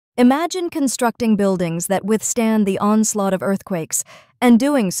Imagine constructing buildings that withstand the onslaught of earthquakes, and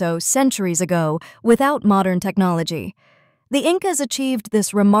doing so centuries ago without modern technology. The Incas achieved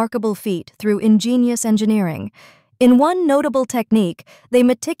this remarkable feat through ingenious engineering. In one notable technique, they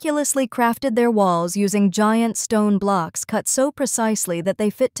meticulously crafted their walls using giant stone blocks cut so precisely that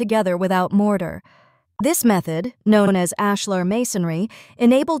they fit together without mortar. This method, known as ashlar masonry,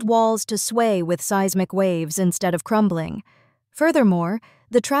 enabled walls to sway with seismic waves instead of crumbling. Furthermore,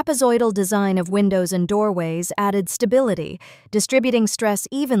 the trapezoidal design of windows and doorways added stability, distributing stress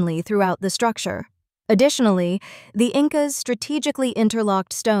evenly throughout the structure. Additionally, the Incas strategically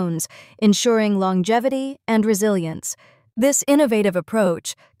interlocked stones, ensuring longevity and resilience. This innovative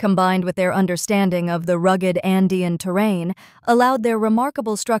approach, combined with their understanding of the rugged Andean terrain, allowed their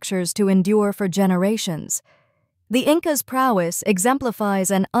remarkable structures to endure for generations. The Incas' prowess exemplifies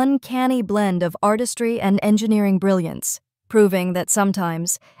an uncanny blend of artistry and engineering brilliance, proving that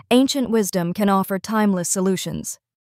sometimes ancient wisdom can offer timeless solutions.